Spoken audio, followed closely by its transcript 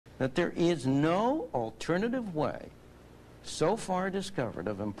that there is no alternative way so far discovered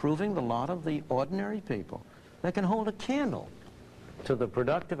of improving the lot of the ordinary people that can hold a candle to the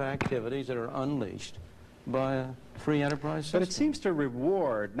productive activities that are unleashed by a free enterprise system. But it seems to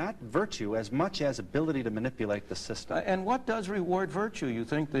reward not virtue as much as ability to manipulate the system. And what does reward virtue? You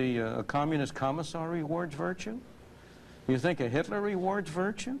think the communist commissar rewards virtue? You think a Hitler rewards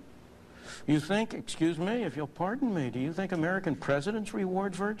virtue? You think, excuse me, if you'll pardon me, do you think American presidents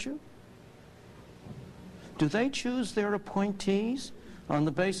reward virtue? Do they choose their appointees on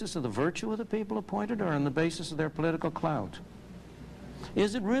the basis of the virtue of the people appointed or on the basis of their political clout?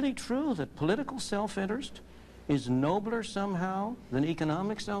 Is it really true that political self-interest is nobler somehow than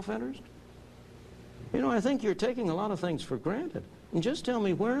economic self-interest? You know, I think you're taking a lot of things for granted. And just tell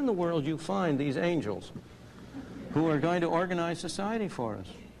me where in the world you find these angels who are going to organize society for us.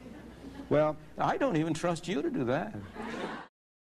 Well, I don't even trust you to do that.